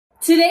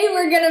Today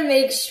we're gonna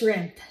make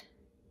shrimp.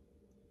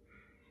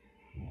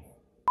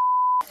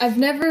 I've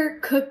never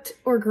cooked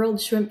or grilled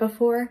shrimp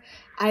before.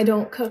 I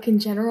don't cook in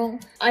general.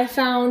 I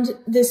found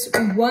this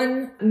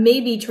one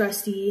maybe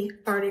trusty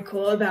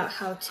article about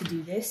how to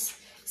do this.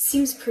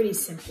 Seems pretty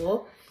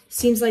simple.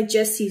 Seems like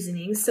just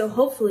seasonings, so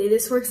hopefully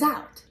this works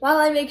out. While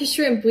I make a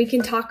shrimp, we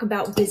can talk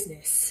about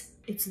business.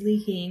 It's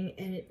leaking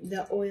and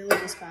the oil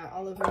just got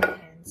all over my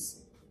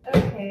hands.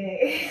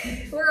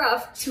 Okay, we're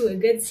off to a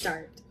good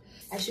start.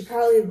 I should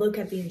probably look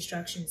at the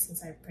instructions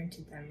since I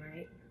printed them,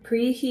 right?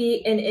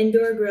 Preheat an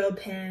indoor grill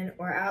pan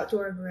or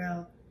outdoor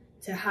grill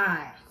to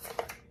high.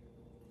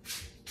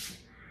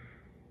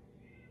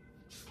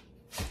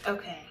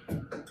 Okay.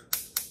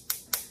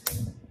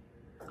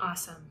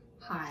 Awesome.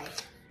 High.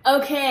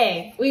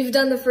 Okay, we've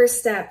done the first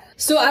step.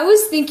 So I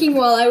was thinking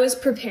while I was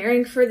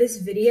preparing for this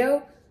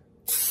video,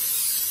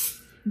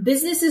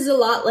 business is a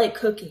lot like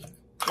cooking,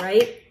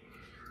 right?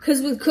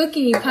 Because with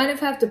cooking, you kind of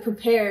have to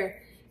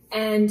prepare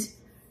and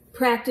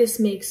practice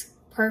makes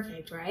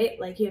perfect, right?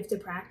 Like you have to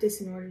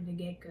practice in order to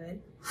get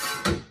good.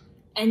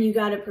 And you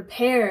gotta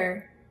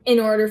prepare in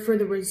order for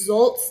the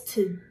results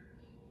to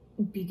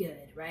be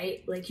good,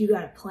 right? Like you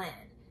gotta plan.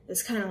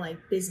 It's kind of like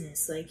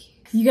business. Like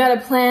you gotta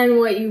plan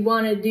what you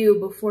wanna do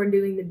before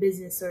doing the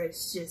business or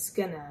it's just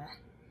gonna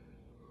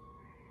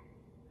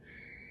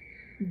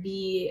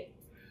be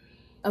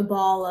a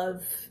ball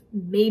of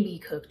maybe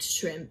cooked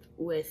shrimp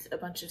with a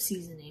bunch of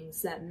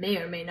seasonings that may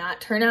or may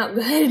not turn out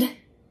good.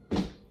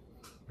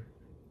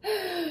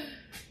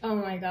 Oh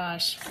my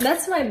gosh,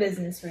 that's my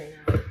business right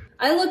now.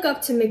 I look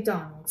up to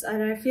McDonald's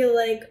and I feel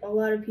like a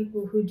lot of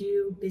people who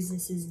do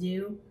businesses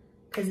do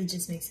because it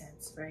just makes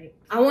sense, right?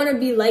 I want to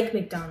be like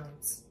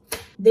McDonald's.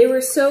 They were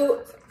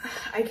so,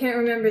 I can't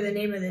remember the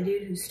name of the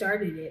dude who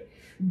started it,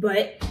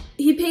 but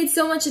he paid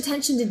so much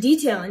attention to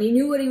detail and he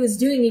knew what he was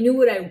doing. He knew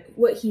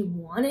what he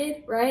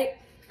wanted, right?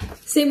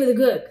 Same with a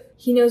cook.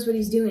 He knows what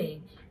he's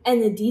doing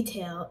and the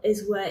detail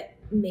is what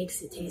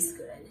makes it taste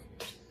good.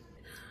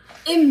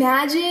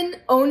 Imagine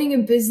owning a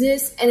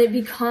business and it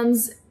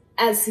becomes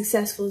as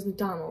successful as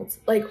McDonald's.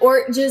 Like,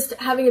 or just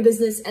having a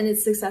business and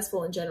it's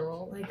successful in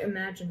general. Like,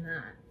 imagine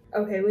that.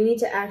 Okay, we need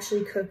to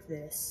actually cook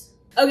this.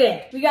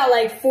 Okay, we got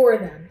like 4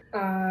 of them.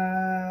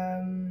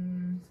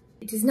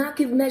 It does not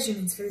give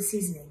measurements for the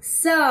seasoning.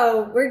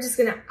 So, we're just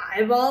gonna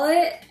eyeball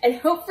it and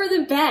hope for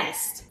the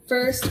best.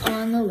 First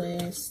on the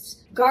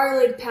list,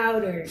 garlic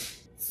powder.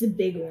 It's the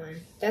big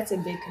one. That's a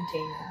big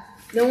container.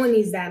 No one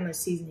needs that much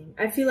seasoning.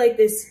 I feel like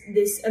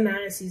this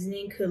amount of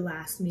seasoning could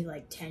last me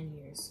like 10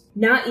 years.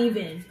 Not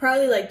even,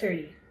 probably like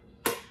 30.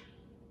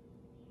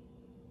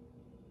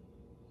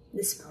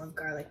 The smell of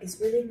garlic is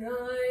really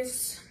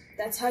nice.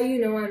 That's how you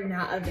know I'm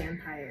not a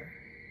vampire.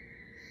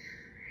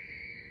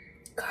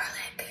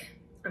 Garlic.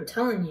 I'm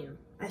telling you,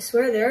 I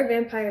swear there are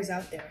vampires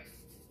out there.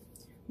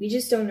 We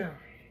just don't know.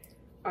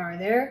 Are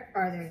there?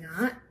 Are there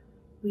not?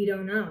 We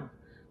don't know.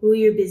 Will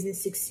your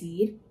business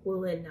succeed?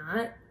 Will it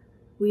not?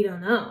 We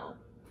don't know.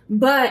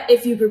 But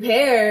if you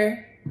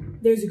prepare,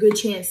 there's a good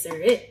chance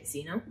there is,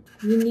 you know?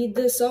 You need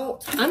the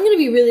salt. I'm gonna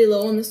be really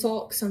low on the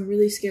salt because I'm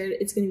really scared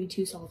it's gonna be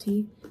too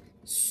salty.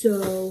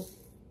 So,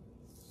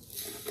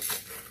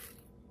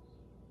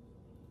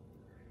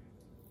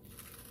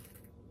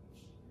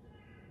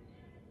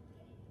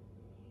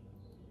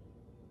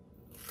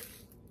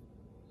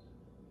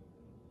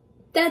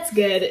 that's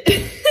good.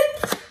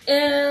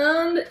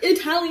 And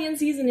Italian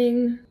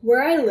seasoning.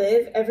 Where I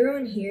live,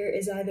 everyone here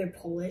is either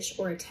Polish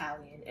or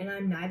Italian, and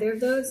I'm neither of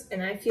those,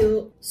 and I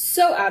feel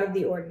so out of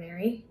the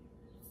ordinary.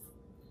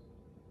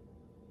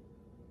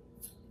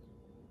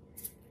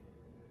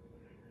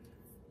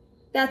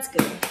 That's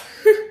good.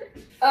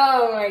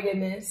 Oh my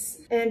goodness.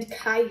 And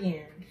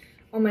cayenne.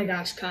 Oh my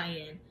gosh,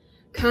 cayenne.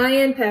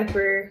 Cayenne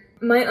pepper.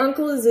 My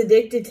uncle is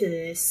addicted to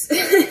this.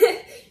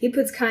 He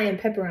puts cayenne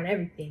pepper on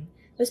everything.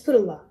 Let's put a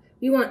lot.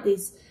 We want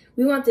this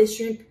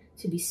shrimp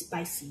to be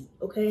spicy,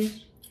 okay?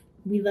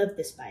 We love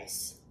the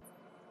spice.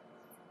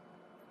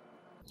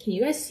 Can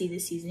you guys see the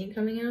seasoning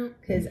coming out?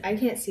 Because I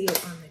can't see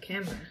it on the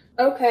camera.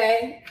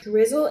 Okay,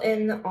 drizzle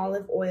in the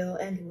olive oil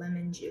and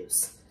lemon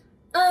juice.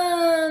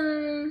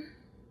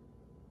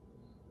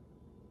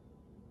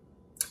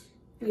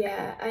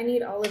 Yeah, I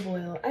need olive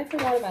oil. I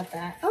forgot about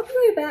that. I'll be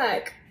right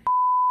back.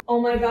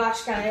 Oh my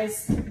gosh,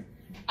 guys.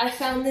 I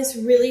found this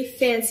really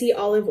fancy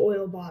olive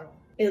oil bottle.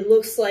 It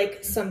looks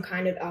like some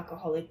kind of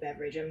alcoholic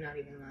beverage, I'm not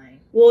even lying.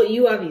 Well,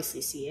 you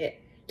obviously see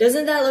it.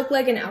 Doesn't that look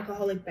like an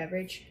alcoholic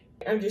beverage?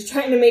 I'm just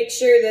trying to make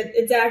sure that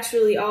it's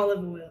actually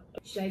olive oil.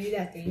 Should I do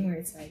that thing where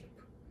it's like...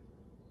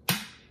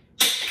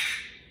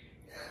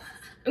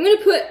 I'm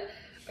gonna put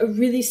a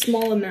really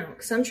small amount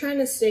because I'm trying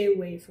to stay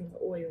away from the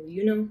oil,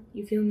 you know?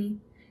 You feel me?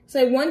 It's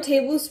like 1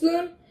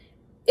 tablespoon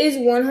is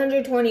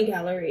 120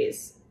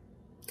 calories.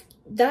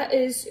 That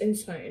is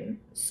insane.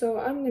 So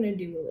I'm gonna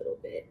do a little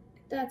bit.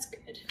 That's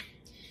good.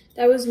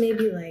 That was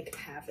maybe like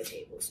half a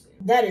tablespoon.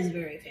 That is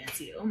very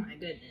fancy. Oh my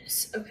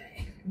goodness.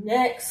 Okay,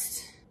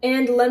 next.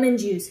 And lemon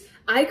juice.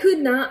 I could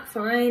not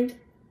find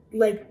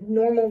like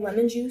normal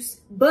lemon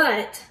juice,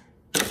 but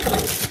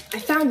I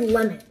found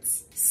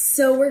lemons.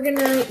 So we're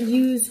gonna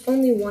use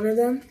only one of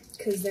them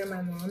because they're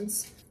my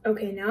mom's.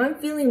 Okay, now I'm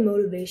feeling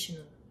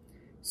motivational.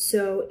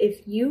 So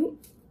if you,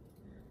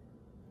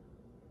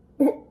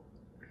 oh,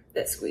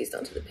 that squeezed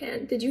onto the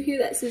pan. Did you hear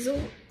that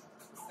sizzle?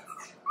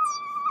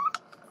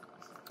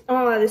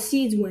 Oh, the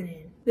seeds went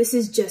in. This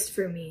is just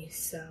for me,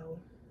 so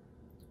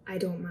I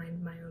don't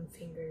mind my own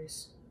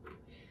fingers.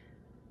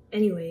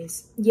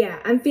 Anyways, yeah,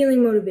 I'm feeling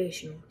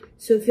motivational.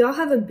 So if y'all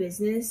have a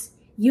business,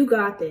 you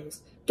got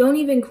this. Don't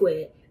even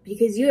quit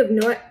because you have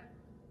no,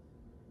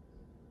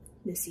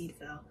 the seed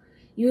fell.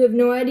 You have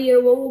no idea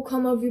what will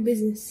come of your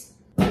business.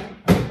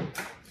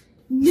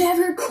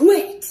 Never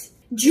quit.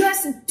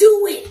 Just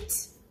do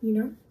it. You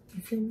know,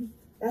 you feel me?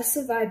 That's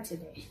the vibe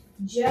today.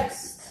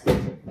 Just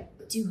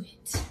do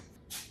it.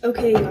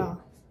 Okay,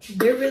 y'all,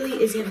 there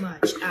really isn't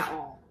much at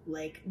all.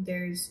 Like,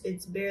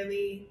 it's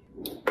barely,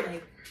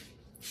 like,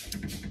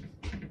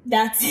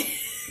 that's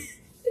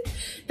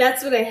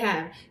that's what I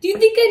have. Do you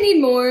think I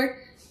need more?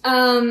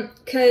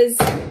 Cause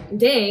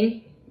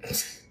dang,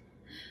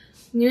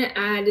 I'm gonna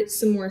add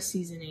some more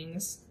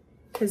seasonings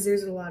cause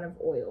there's a lot of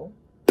oil.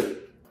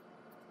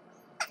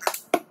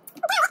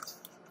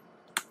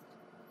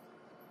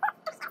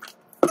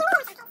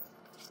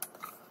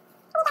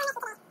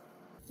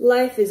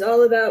 Life is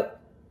all about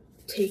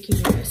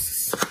taking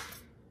risks,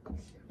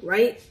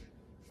 right?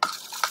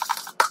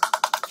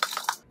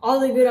 All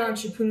the good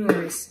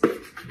entrepreneurs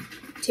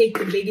take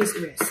the biggest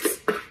risks.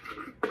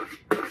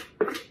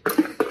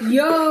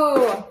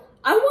 Yo,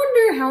 I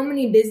wonder how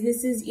many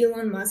businesses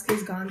Elon Musk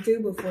has gone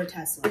through before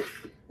Tesla.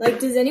 Like,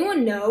 does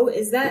anyone know?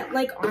 Is that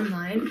like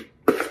online?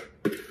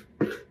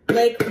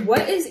 Like,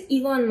 what is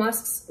Elon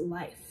Musk's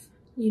life?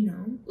 You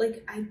know,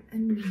 like, I'm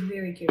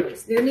very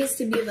curious. There needs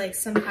to be like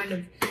some kind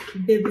of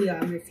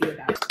bibliography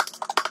about it.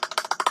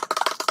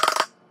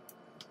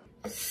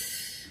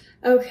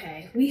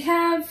 Okay, we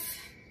have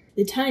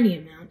the tiny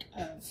amount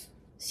of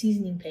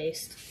seasoning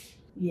paste.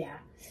 Yeah.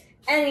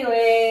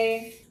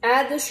 Anyway,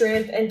 add the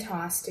shrimp and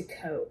toss to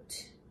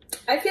coat.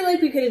 I feel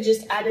like we could have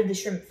just added the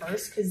shrimp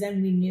first because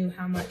then we knew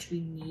how much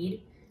we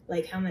need,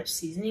 like how much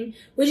seasoning,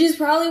 which is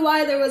probably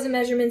why there wasn't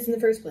measurements in the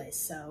first place.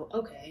 So,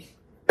 okay.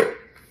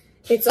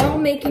 It's all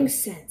making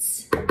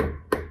sense.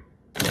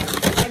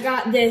 I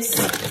got this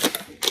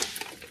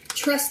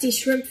trusty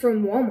shrimp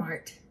from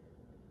Walmart.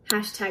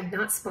 Hashtag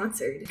not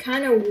sponsored.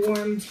 Kind of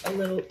warmed a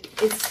little.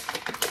 It's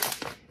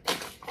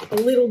a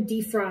little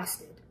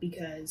defrosted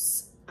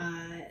because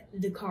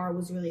the car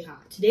was really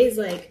hot. Today's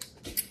like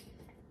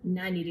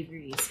 90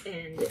 degrees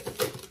and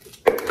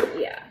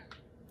yeah.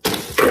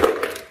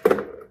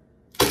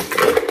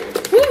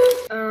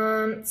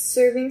 Woo!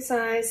 Serving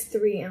size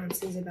 3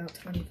 ounces, about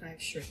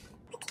 25 shrimp.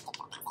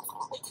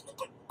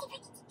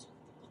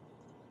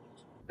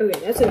 Okay,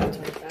 that's about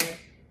 25.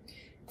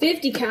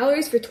 50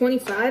 calories for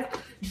 25?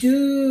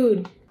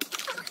 Dude.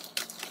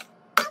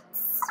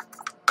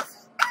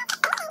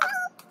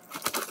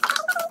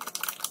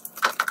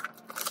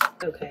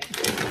 Okay,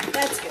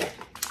 that's good.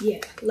 Yeah,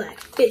 like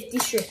 50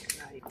 shrimp.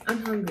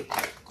 I'm hungry.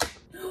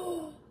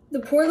 The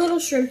poor little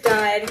shrimp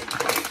died.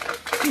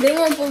 They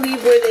won't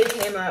believe where they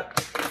came up.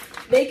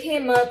 They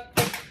came up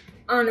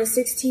on a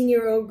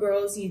 16-year-old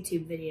girl's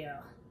YouTube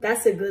video.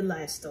 That's a good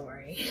life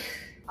story.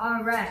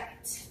 All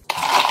right.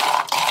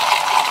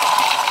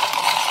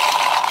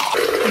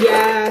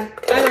 Yeah,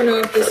 I don't know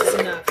if this is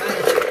enough. I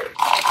don't know.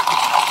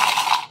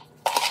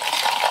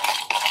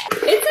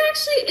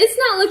 It's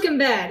not looking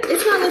bad.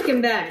 It's not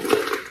looking bad at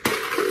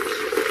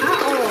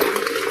all.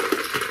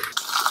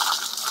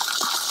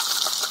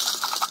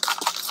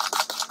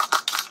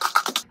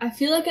 I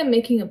feel like I'm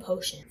making a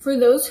potion. For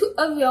those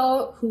of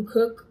y'all who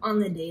cook on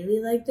the daily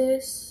like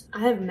this, I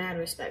have mad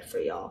respect for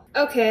y'all.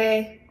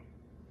 Okay.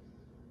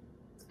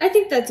 I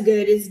think that's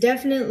good. It's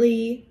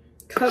definitely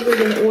covered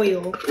in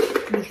oil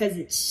because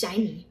it's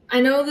shiny. I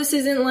know this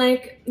isn't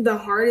like the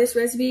hardest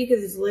recipe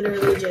because it's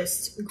literally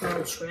just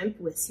grilled shrimp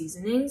with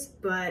seasonings,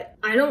 but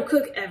I don't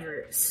cook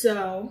ever,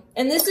 so.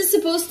 And this is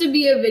supposed to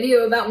be a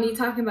video about me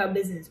talking about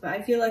business, but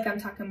I feel like I'm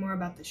talking more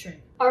about the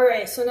shrimp. All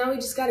right, so now we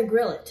just gotta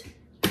grill it.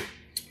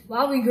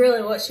 While we grill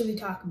it, what should we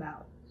talk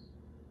about?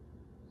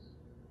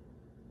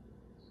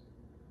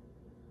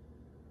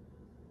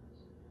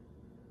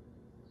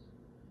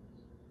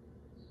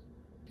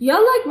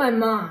 Y'all like my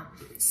mom,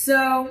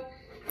 so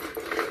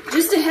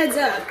just a heads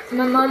up,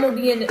 my mom will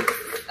be in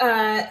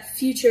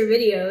future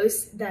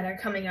videos that are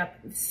coming up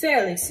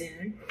fairly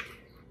soon.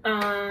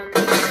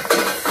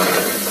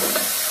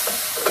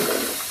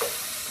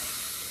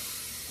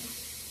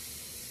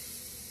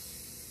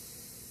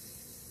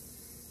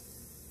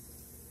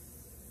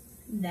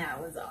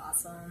 That was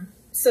awesome.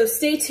 So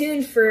stay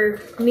tuned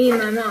for me and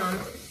my mom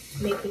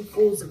making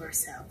fools of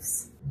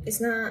ourselves.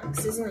 It's not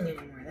sizzling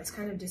anymore. That's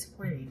kind of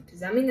disappointing. Does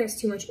that mean there's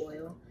too much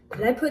oil?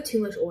 Did I put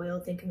too much oil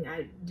thinking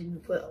I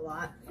didn't put a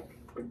lot?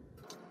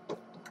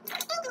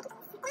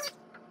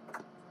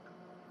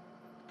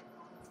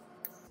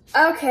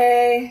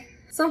 Okay,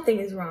 something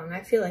is wrong.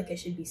 I feel like it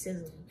should be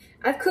sizzling.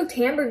 I've cooked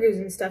hamburgers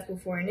and stuff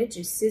before and it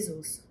just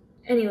sizzles.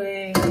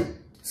 Anyway,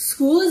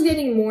 School is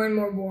getting more and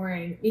more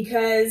boring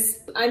because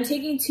I'm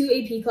taking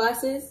 2 AP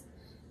classes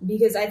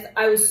because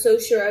I was so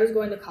sure I was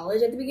going to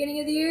college at the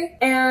beginning of the year.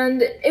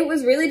 And it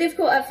was really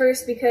difficult at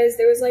first because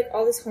there was like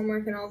all this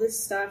homework and all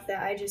this stuff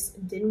that I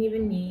just didn't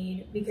even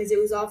need because it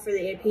was all for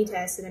the AP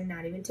test that I'm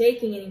not even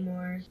taking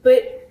anymore.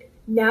 But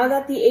now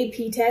that the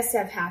AP tests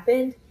have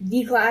happened,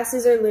 the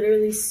classes are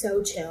literally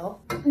so chill.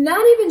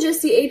 Not even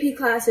just the AP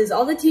classes,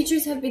 all the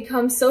teachers have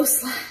become so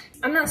slack.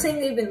 I'm not saying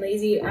they've been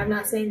lazy, I'm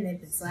not saying they've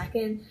been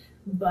slacking,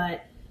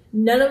 but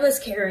none of us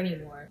care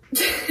anymore.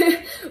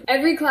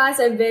 Every class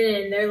I've been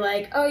in, they're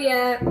like, oh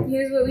yeah,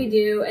 here's what we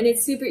do, and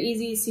it's super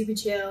easy, super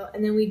chill,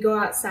 and then we go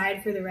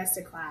outside for the rest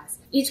of class.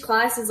 Each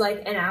class is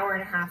like an hour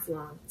and a half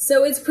long,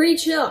 so it's pretty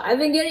chill. I've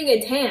been getting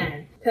a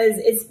tan because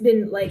it's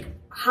been like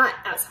hot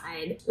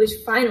outside, which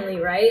finally,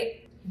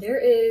 right? There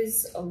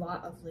is a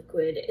lot of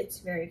liquid. It's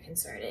very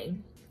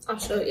concerning. I'll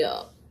show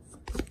y'all.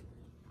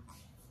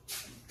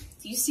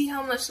 Do you see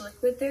how much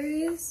liquid there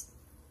is?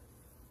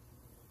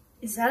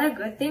 Is that a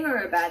good thing or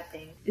a bad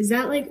thing? Is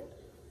that like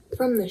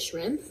from the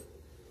shrimp?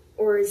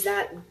 Or is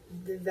that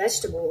the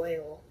vegetable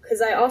oil?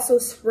 Because I also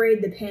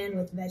sprayed the pan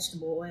with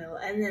vegetable oil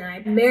and then I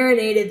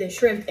marinated the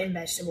shrimp in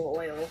vegetable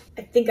oil.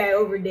 I think I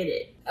overdid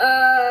it.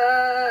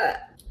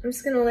 I'm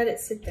just gonna let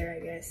it sit there, I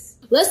guess.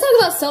 Let's talk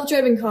about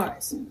self-driving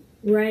cars,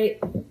 right?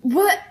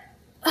 What?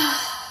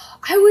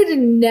 I would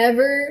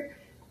never,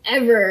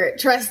 ever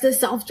trust a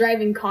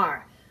self-driving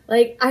car.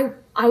 Like,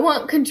 I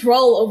want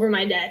control over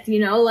my death, you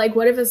know? Like,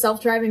 what if a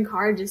self-driving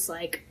car just,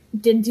 like,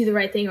 didn't do the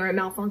right thing or it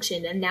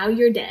malfunctioned and now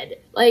you're dead?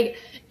 Like,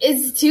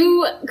 it's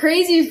too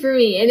crazy for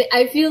me. And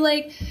I feel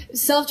like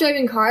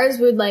self-driving cars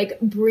would,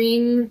 like,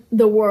 bring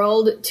the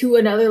world to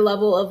another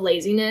level of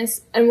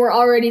laziness. And we're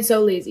already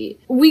so lazy.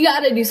 We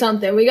gotta do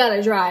something. We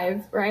gotta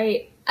drive,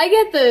 right? I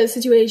get the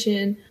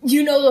situation.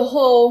 You know the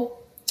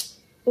whole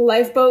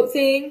lifeboat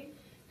thing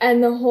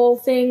and the whole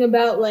thing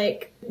about,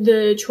 like,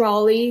 the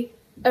trolley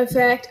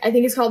effect. I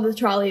think it's called the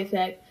trolley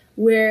effect,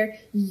 where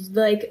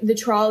like the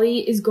trolley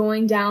is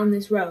going down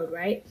this road,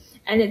 right?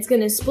 And it's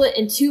gonna split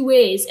in 2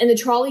 ways and the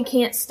trolley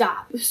can't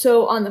stop.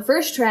 So on the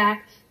first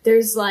track,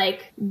 there's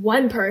like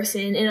 1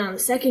 person, and on the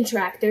second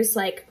track, there's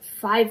like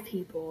 5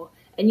 people.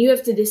 And you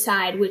have to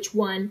decide which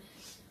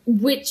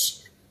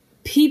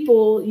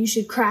people you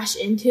should crash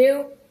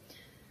into.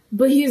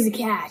 But here's the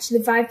catch.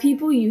 The 5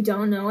 people you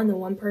don't know and the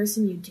 1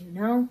 person you do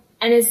know.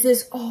 And it's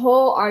this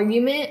whole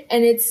argument,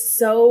 and it's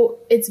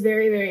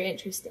very, very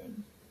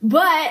interesting.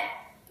 But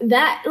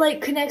that, like,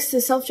 connects to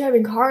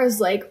self-driving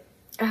cars. Like,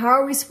 how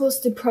are we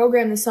supposed to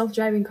program the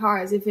self-driving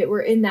cars if it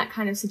were in that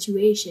kind of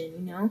situation,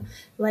 you know?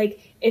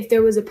 Like, if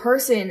there was a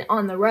person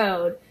on the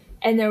road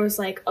and there was,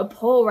 like, a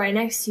pole right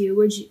next to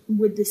you,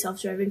 would the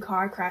self-driving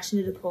car crash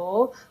into the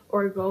pole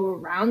or go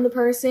around the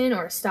person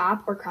or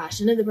stop or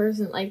crash into the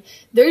person? Like,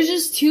 there's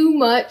just too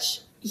much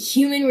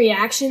human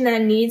reaction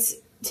that needs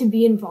to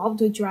be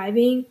involved with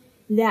driving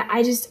that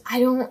I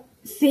don't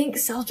think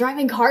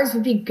self-driving cars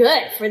would be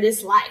good for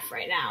this life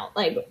right now.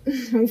 Like,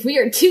 we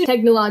are too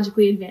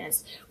technologically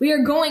advanced. We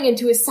are going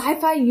into a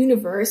sci-fi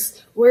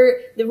universe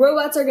where the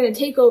robots are going to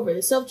take over.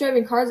 The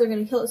self-driving cars are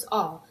going to kill us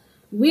all.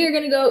 We are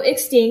going to go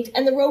extinct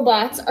and the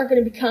robots are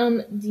going to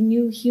become the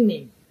new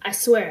human. I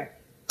swear.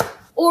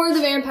 Or the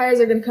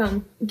vampires are going to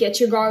come. Get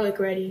your garlic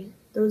ready.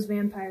 Those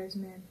vampires,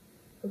 man.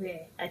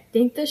 Okay, I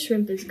think the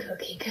shrimp is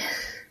cooking.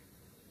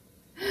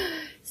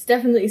 It's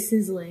definitely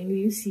sizzling. Do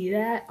you see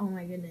that? Oh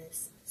my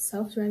goodness.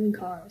 Self-driving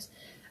cars.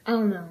 I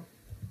don't know.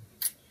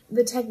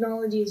 The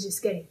technology is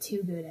just getting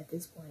too good at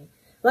this point.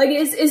 Like,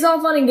 it's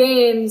all fun and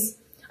games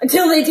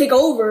until they take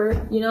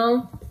over, you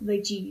know?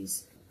 Like,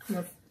 geez. I'm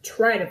gonna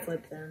try to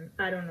flip them.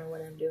 I don't know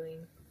what I'm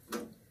doing.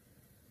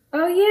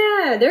 Oh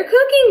yeah, they're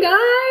cooking,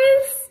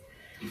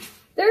 guys!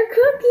 They're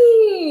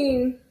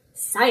cooking!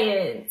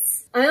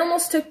 Science. I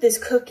almost took this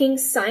cooking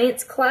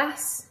science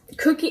class.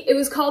 It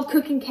was called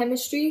cooking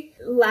chemistry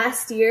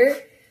last year,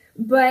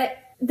 but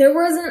there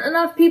wasn't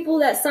enough people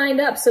that signed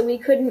up, so we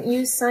couldn't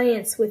use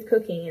science with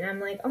cooking. And I'm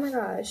like, oh my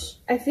gosh,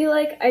 I feel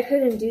like I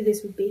couldn't do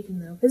this with baking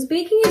though, because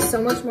baking is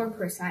so much more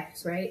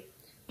precise, right?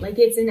 Like,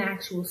 it's an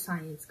actual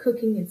science.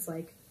 Cooking, it's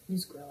like, you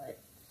just grill it.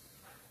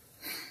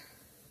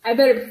 I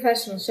bet a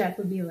professional chef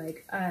would be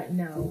like,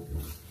 no,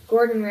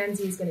 Gordon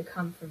Ramsay is gonna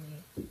come for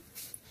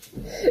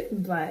me.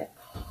 But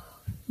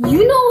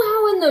you know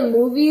how in the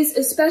movies,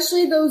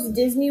 especially those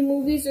Disney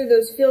movies or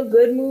those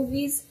feel-good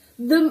movies,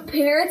 the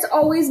parents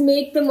always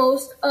make the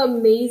most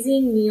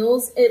amazing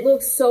meals. It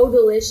looks so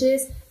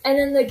delicious. And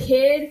then the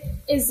kid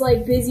is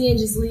like busy and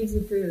just leaves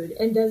the food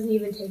and doesn't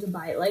even take a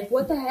bite. Like,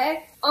 what the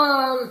heck?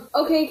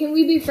 Okay, can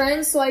we be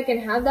friends so I can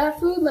have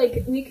that food?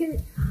 Like, we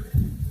can,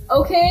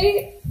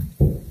 okay?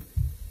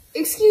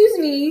 Excuse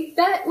me,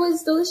 that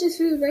was delicious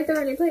food right there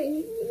on your plate. And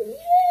you didn't even eat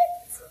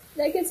it.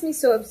 That gets me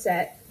so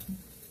upset.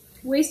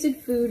 Wasted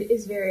food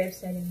is very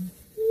upsetting.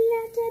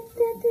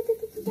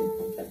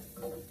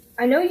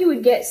 I know you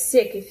would get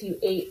sick if you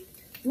ate.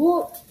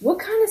 Well, what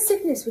kind of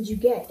sickness would you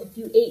get if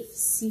you ate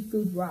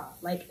seafood raw?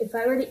 Like, if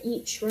I were to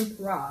eat shrimp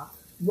raw,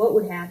 what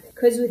would happen?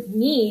 Because with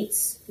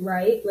meats,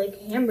 right, like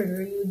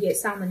hamburger, you would get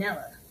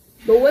salmonella.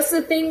 But what's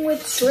the thing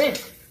with shrimp?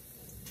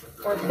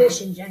 Or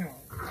fish in general?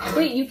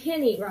 Wait, you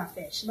can't eat raw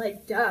fish.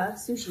 Like, duh,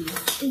 sushi.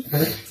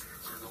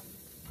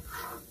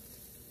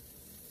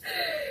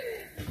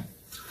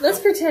 Let's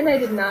pretend I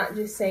did not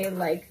just say,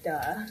 like,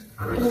 duh.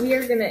 We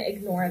are gonna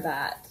ignore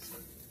that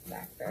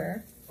back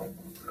there.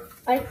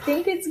 I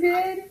think it's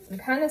good. I'm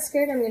kind of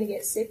scared I'm gonna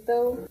get sick,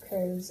 though,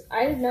 because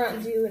I did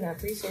not do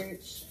enough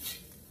research.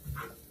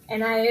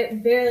 And I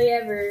barely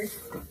ever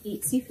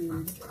eat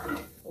seafood.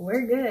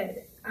 We're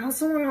good. I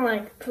also want to,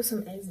 like, put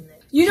some eggs in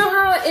it. You know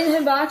how in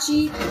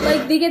hibachi,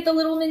 like, they get the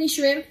little mini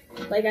shrimp,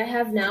 like I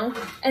have now,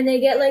 and they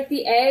get, like,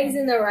 the eggs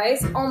and the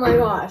rice? Oh my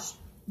gosh.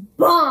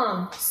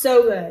 Bomb!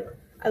 So good.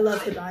 I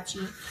love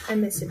hibachi. I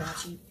miss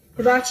hibachi.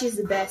 Hibachi is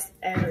the best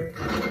ever.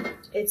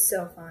 It's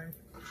so fun.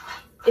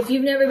 If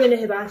you've never been to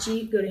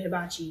hibachi, go to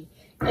hibachi.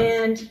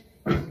 And,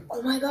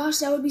 oh my gosh,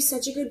 that would be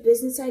such a good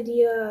business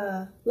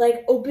idea.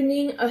 Like,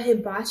 opening a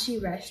hibachi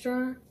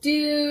restaurant.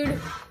 Dude,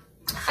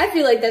 I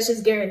feel like that's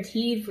just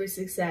guaranteed for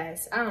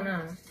success. I don't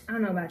know. I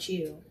don't know about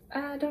you.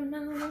 I don't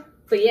know.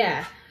 But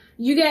yeah,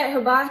 you get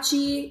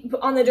hibachi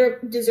on the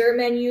dessert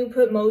menu,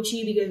 put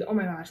mochi because, oh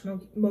my gosh,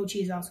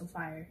 mochi is also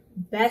fire.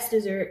 Best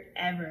dessert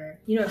ever.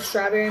 You know,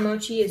 strawberry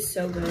mochi is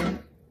so good.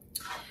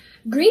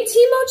 Green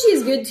tea mochi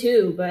is good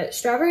too, but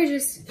strawberry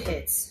just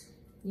hits.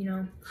 You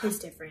know, it's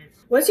different.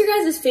 What's your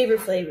guys'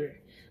 favorite flavor?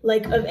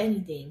 Like, of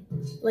anything.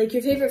 Like,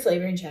 your favorite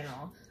flavor in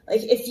general.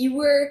 Like, if you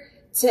were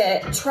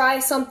to try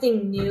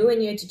something new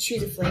and you had to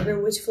choose a flavor,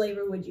 which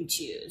flavor would you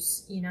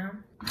choose, you know?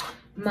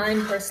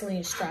 Mine personally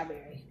is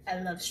strawberry. I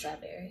love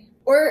strawberry.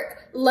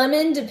 Or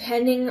lemon,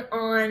 depending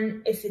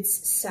on if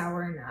it's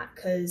sour or not,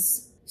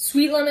 because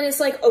sweet lemon is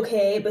like,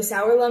 okay, but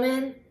sour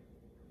lemon,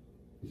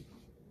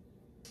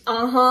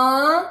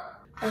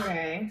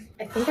 Okay,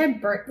 I think I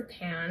burnt the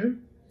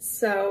pan,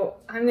 so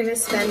I'm gonna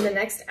spend the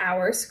next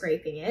hour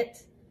scraping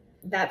it.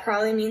 That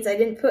probably means I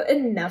didn't put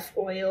enough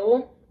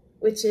oil,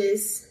 which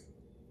is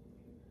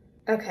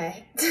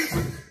okay.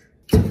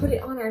 Put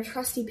it on our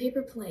trusty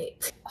paper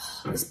plate.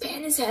 Oh, this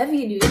pan is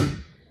heavy,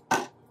 dude.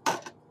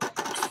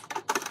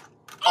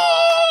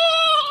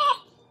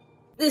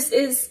 This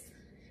is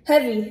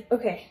heavy.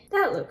 Okay,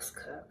 that looks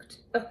cooked.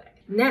 Okay,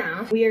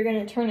 now we are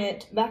gonna turn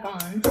it back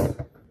on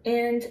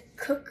and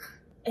cook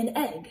an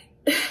egg.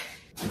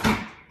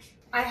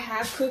 I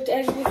have cooked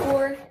eggs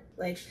before.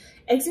 Like,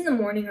 eggs in the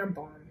morning are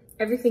bomb.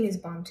 Everything is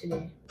bomb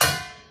today.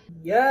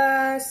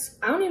 Yes!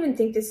 I don't even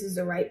think this is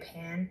the right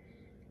pan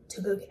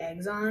to cook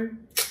eggs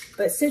on.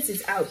 But since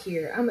it's out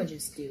here, I'm gonna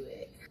just do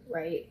it,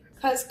 right?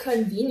 Cause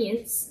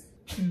convenience.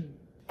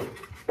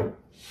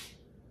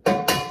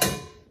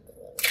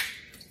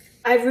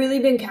 I've really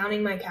been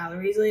counting my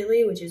calories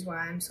lately, which is why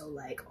I'm so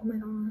like, oh my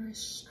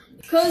gosh.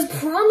 Cause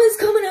prom is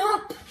coming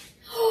up.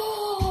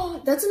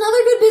 Oh, that's another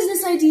good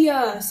business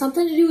idea.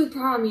 Something to do with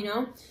prom, you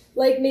know?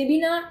 Like, maybe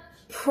not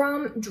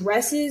prom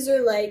dresses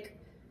or like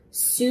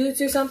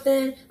suits or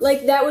something.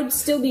 Like, that would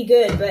still be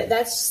good, but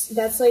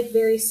that's like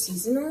very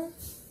seasonal.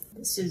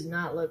 This does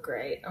not look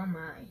great. Oh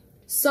my.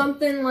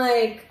 Something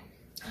like,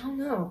 I don't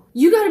know.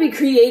 You gotta be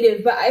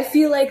creative, but I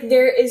feel like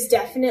there is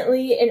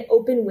definitely an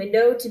open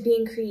window to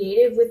being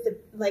creative with the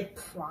like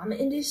prom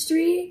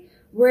industry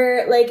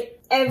where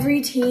like every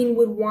teen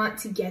would want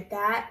to get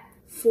that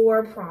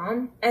for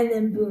prom, and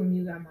then boom,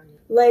 you got money.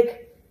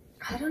 Like,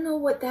 I don't know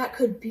what that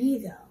could be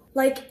though.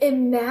 Like,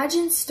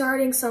 imagine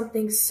starting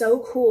something so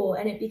cool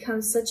and it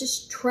becomes such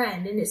a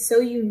trend and it's so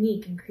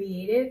unique and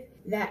creative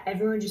that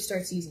everyone just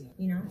starts using it,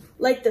 you know?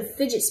 Like the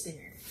fidget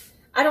spinner.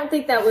 I don't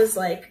think that was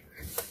like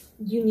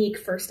unique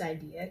first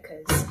idea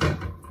because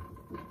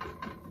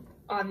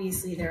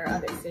obviously there are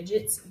other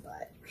fidgets,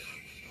 but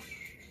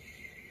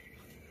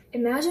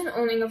imagine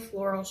owning a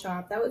floral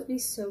shop. That would be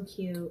so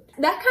cute.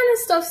 That kind of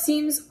stuff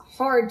seems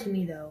hard to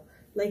me though.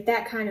 Like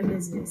that kind of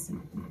business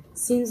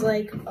seems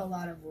like a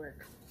lot of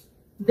work.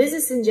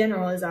 Business in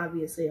general is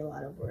obviously a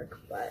lot of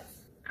work, but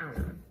I don't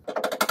know.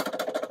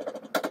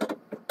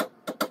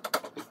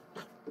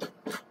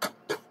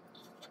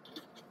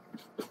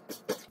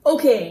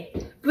 Okay,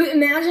 but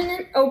imagine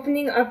it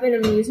opening up an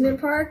amusement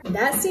park.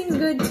 That seems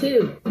good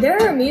too. There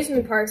are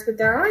amusement parks, but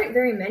there aren't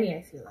very many,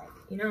 I feel like,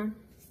 you know?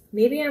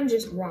 Maybe I'm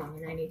just wrong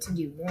and I need to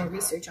do more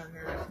research on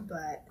that,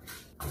 but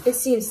it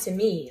seems to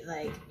me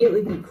like it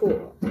would be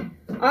cool.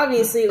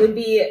 Obviously, it would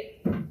be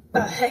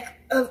a heck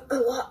of a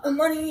lot of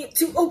money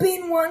to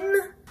open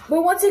one.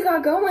 But once it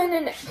got going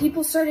and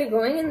people started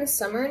going in the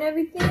summer and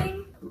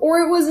everything, or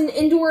it was an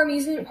indoor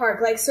amusement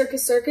park like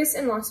Circus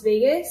in Las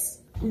Vegas,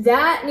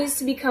 that needs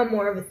to become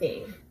more of a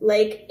thing.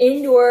 Like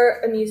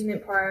indoor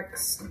amusement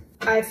parks,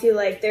 I feel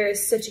like there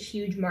is such a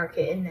huge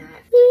market in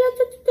that.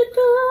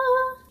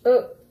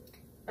 Oh,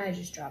 I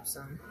just dropped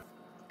some.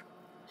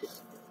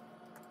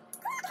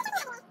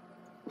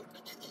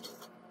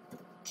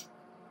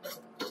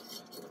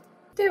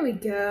 There we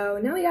go.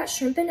 Now we got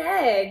shrimp and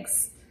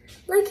eggs.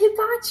 Like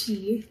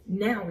hibachi.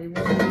 Now we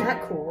won't be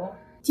that cool.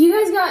 Do you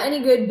guys got any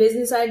good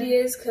business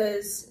ideas?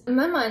 Cause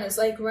my mind is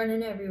like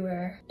running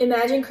everywhere.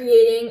 Imagine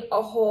creating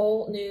a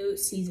whole new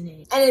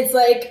seasoning and it's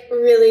like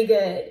really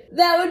good.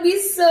 That would be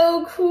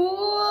so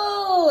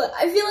cool.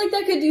 I feel like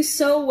that could do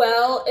so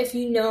well if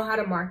you know how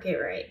to market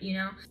right, you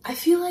know? I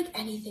feel like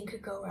anything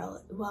could go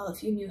well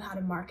if you knew how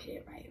to market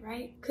it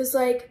right? Cause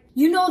like,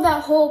 you know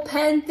that whole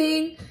pen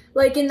thing?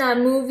 Like in that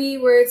movie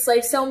where it's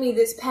like, sell me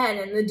this pen,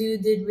 and the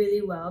dude did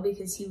really well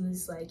because he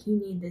was like, you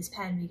need this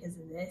pen because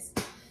of this.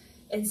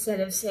 Instead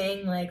of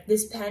saying like,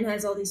 this pen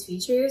has all these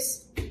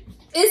features.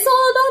 It's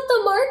all about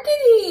the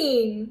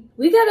marketing.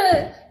 We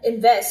gotta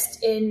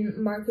invest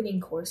in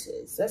marketing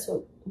courses. That's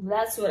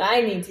what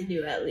I need to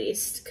do at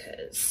least,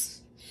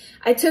 cause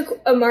I took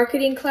a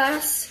marketing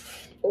class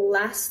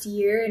last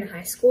year in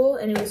high school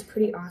and it was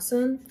pretty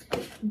awesome.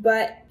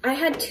 But I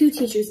had 2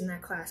 teachers in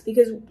that class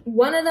because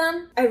one of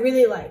them I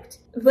really liked.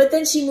 But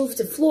then she moved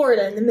to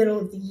Florida in the middle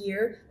of the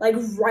year, like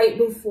right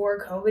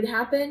before COVID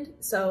happened.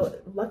 So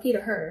lucky to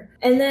her.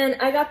 And then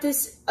I got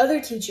this other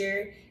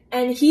teacher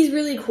and he's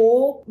really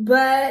cool,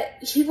 but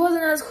he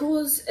wasn't as cool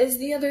as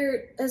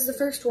the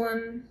first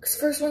one. Cause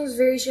the first one was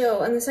very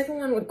chill and the second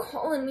one would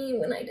call on me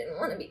when I didn't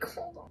want to be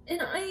called on.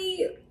 And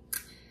I,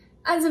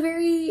 as a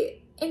very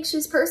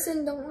anxious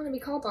person, don't want to be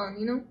called on,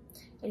 you know?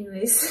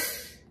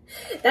 Anyways,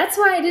 that's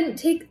why I didn't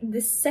take the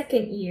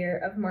second year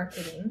of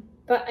marketing,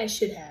 but I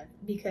should have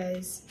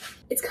because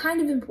it's kind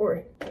of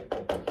important.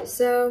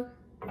 So,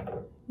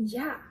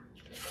 yeah.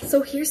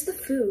 So here's the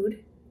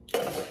food.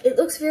 It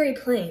looks very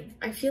plain.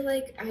 I feel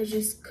like I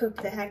just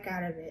cooked the heck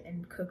out of it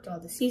and cooked all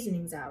the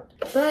seasonings out,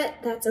 but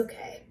that's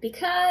okay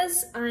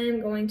because I am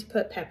going to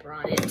put pepper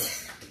on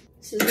it.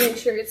 So make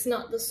sure it's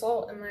not the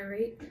salt, am I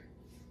right?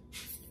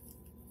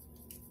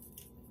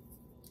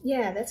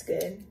 Yeah, that's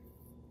good.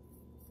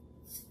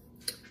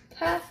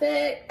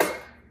 Perfect.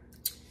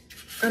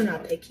 I'm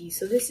not picky,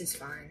 so this is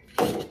fine.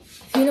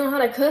 If you know how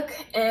to cook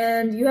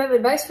and you have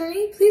advice for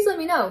me, please let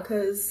me know,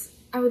 because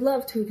I would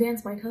love to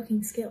advance my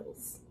cooking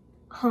skills.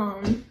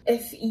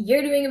 If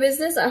you're doing a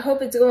business, I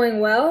hope it's going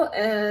well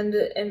and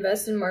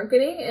invest in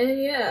marketing,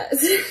 and yeah.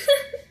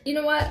 You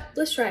know what?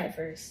 Let's try it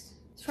first.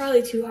 It's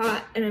probably too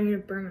hot and I'm gonna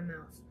burn my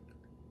mouth.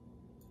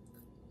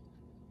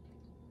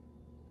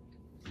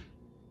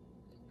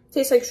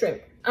 Tastes like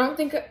shrimp. I don't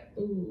think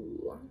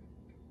ooh.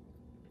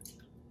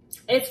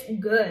 It's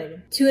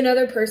good. To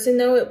another person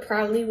though, it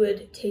probably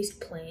would taste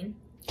plain.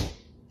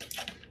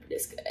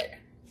 It's good.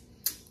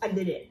 I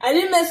did it. I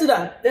didn't mess it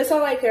up. That's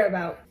all I care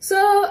about. So,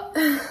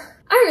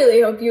 I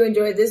really hope you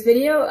enjoyed this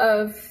video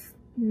of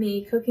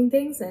me cooking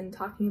things and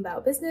talking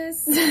about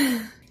business.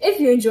 If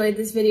you enjoyed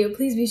this video,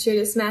 please be sure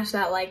to smash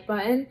that like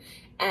button.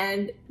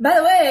 And by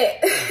the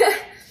way,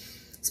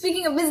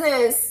 speaking of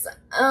business,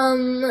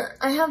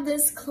 I have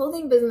this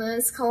clothing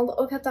business called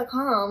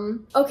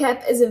okep.com.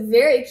 Okep is a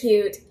very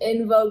cute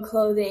in vogue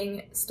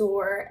clothing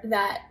store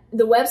that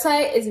the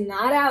website is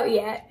not out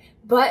yet,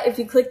 but if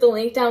you click the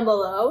link down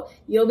below,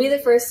 you'll be the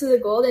first to the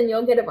gold and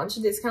you'll get a bunch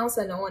of discounts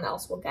that no one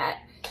else will get.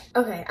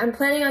 Okay, I'm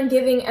planning on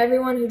giving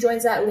everyone who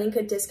joins that link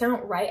a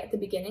discount right at the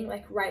beginning,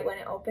 like right when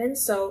it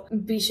opens, so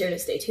be sure to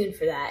stay tuned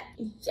for that.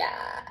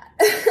 Yeah.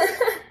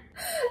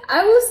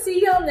 I will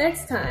see y'all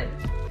next time.